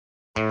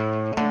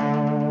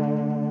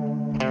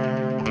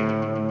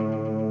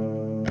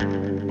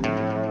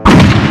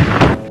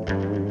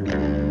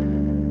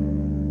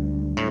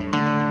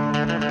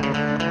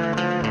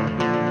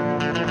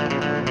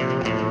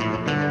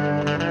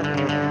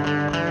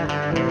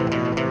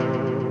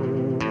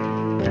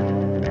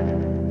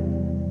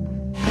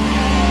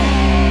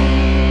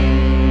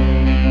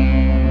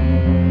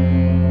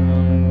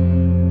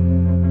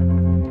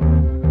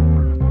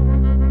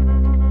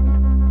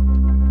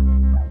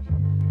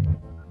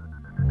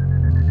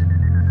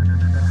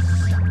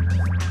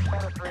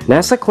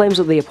NASA claims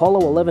that the Apollo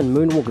 11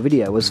 moonwalk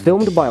video was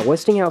filmed by a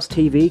Westinghouse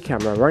TV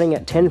camera running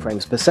at 10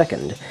 frames per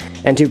second,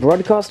 and to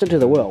broadcast it to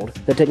the world,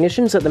 the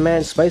technicians at the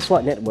Manned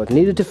Spaceflight Network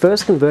needed to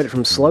first convert it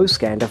from slow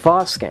scan to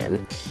fast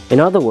scan.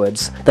 In other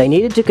words, they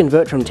needed to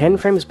convert from 10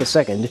 frames per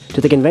second to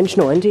the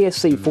conventional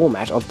NTSC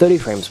format of 30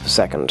 frames per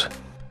second.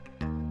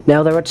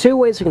 Now, there are two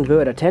ways to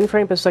convert a 10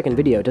 frame per second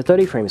video to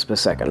 30 frames per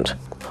second.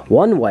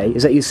 One way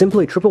is that you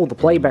simply triple the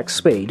playback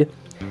speed,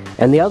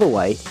 and the other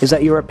way is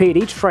that you repeat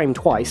each frame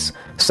twice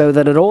so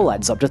that it all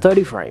adds up to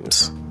 30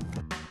 frames.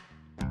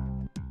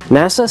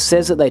 NASA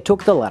says that they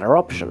took the latter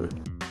option.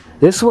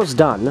 This was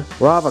done,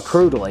 rather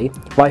crudely,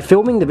 by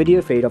filming the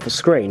video feed off a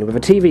screen with a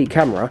TV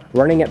camera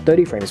running at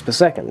 30 frames per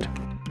second,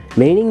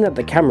 meaning that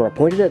the camera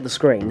pointed at the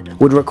screen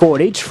would record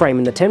each frame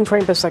in the 10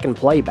 frame per second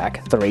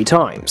playback 3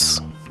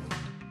 times.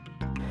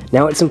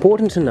 Now, it's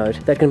important to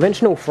note that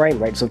conventional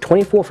frame rates of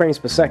 24 frames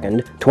per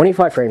second,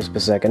 25 frames per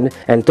second,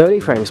 and 30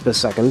 frames per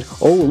second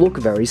all look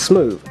very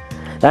smooth.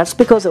 That's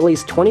because at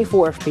least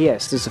 24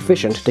 FPS is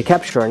sufficient to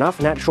capture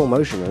enough natural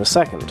motion in a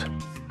second.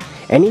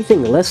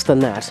 Anything less than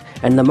that,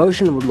 and the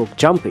motion would look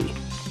jumpy.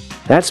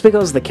 That's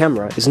because the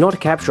camera is not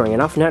capturing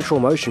enough natural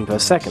motion per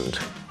second.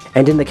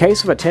 And in the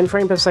case of a 10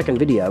 frame per second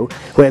video,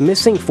 we're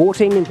missing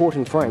 14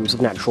 important frames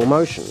of natural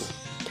motion.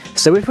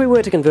 So if we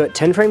were to convert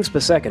 10 frames per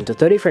second to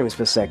 30 frames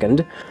per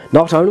second,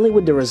 not only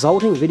would the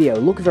resulting video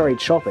look very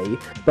choppy,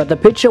 but the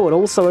picture would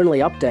also only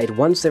update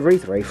once every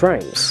 3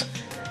 frames.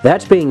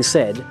 That being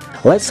said,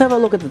 let's have a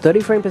look at the 30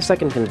 frame per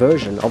second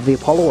conversion of the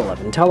Apollo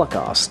 11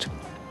 telecast.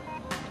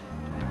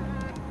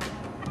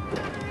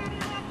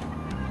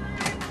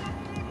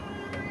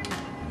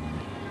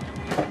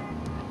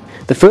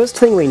 The first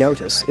thing we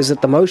notice is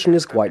that the motion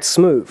is quite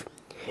smooth.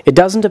 It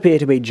doesn't appear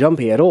to be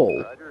jumpy at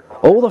all.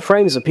 All the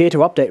frames appear to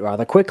update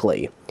rather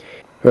quickly.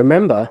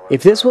 Remember,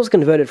 if this was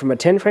converted from a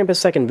 10 frame per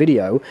second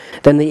video,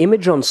 then the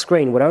image on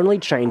screen would only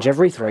change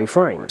every 3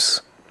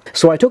 frames.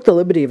 So I took the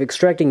liberty of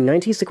extracting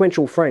 90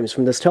 sequential frames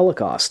from this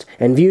telecast,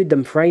 and viewed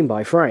them frame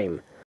by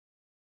frame.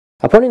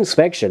 Upon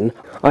inspection,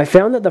 I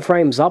found that the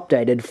frames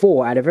updated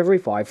 4 out of every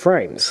 5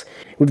 frames,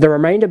 with the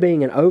remainder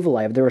being an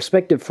overlay of the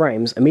respective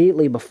frames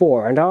immediately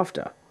before and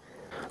after.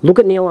 Look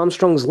at Neil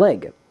Armstrong's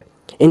leg.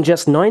 In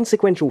just 9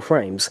 sequential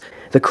frames,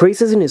 the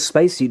creases in his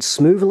spacesuit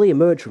smoothly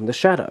emerge from the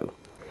shadow.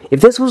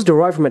 If this was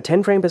derived from a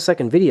 10 frame per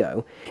second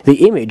video,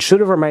 the image should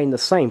have remained the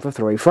same for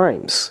 3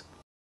 frames.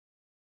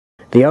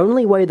 The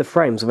only way the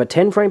frames of a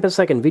 10 frame per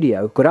second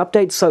video could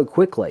update so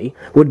quickly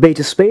would be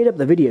to speed up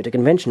the video to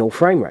conventional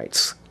frame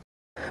rates.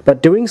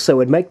 But doing so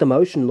would make the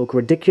motion look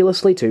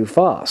ridiculously too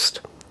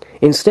fast.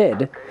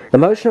 Instead, the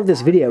motion of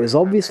this video is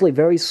obviously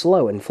very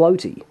slow and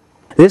floaty.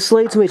 This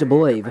leads me to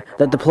believe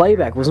that the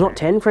playback was not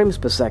 10 frames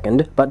per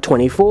second, but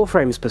 24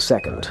 frames per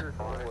second.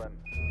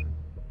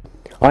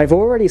 I've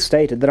already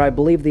stated that I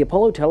believe the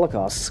Apollo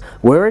telecasts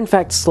were in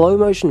fact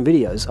slow-motion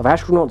videos of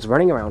astronauts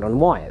running around on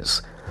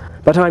wires.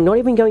 But I'm not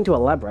even going to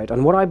elaborate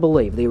on what I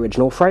believe the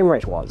original frame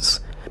rate was,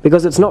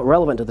 because it's not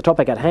relevant to the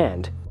topic at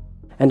hand,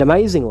 and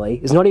amazingly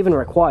is not even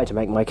required to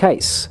make my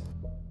case.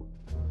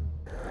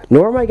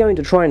 Nor am I going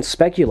to try and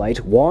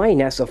speculate why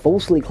NASA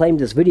falsely claimed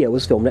this video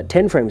was filmed at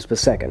 10 frames per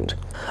second.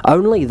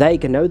 Only they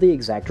can know the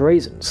exact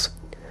reasons.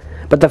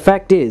 But the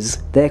fact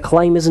is, their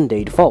claim is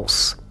indeed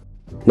false.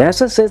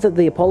 NASA says that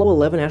the Apollo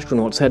 11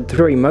 astronauts had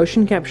 3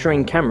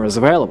 motion-capturing cameras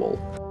available.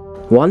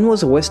 One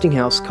was a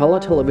Westinghouse color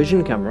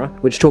television camera,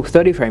 which took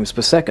 30 frames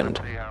per second,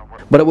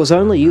 but it was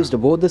only used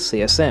aboard the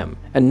CSM,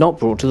 and not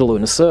brought to the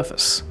lunar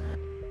surface.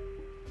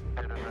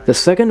 The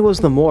second was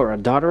the Mora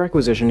data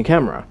acquisition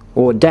camera,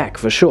 or DAC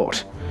for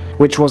short,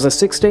 which was a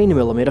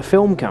 16mm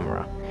film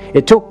camera.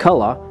 It took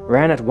colour,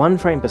 ran at 1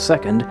 frame per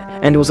second,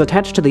 and was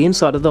attached to the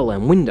inside of the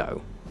LEM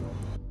window.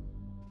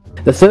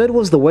 The third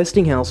was the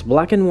Westinghouse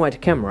black and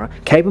white camera,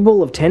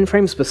 capable of 10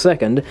 frames per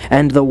second,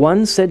 and the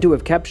one said to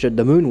have captured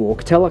the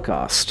moonwalk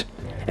telecast.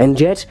 And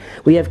yet,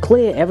 we have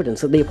clear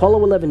evidence that the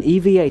Apollo 11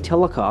 EVA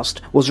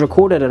telecast was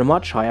recorded at a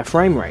much higher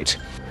frame rate,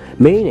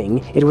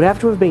 meaning it would have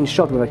to have been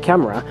shot with a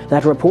camera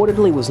that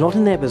reportedly was not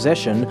in their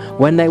possession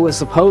when they were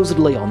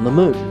supposedly on the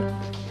moon.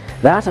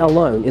 That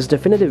alone is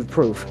definitive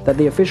proof that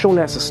the official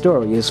NASA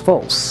story is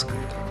false.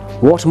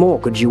 What more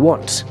could you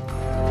want?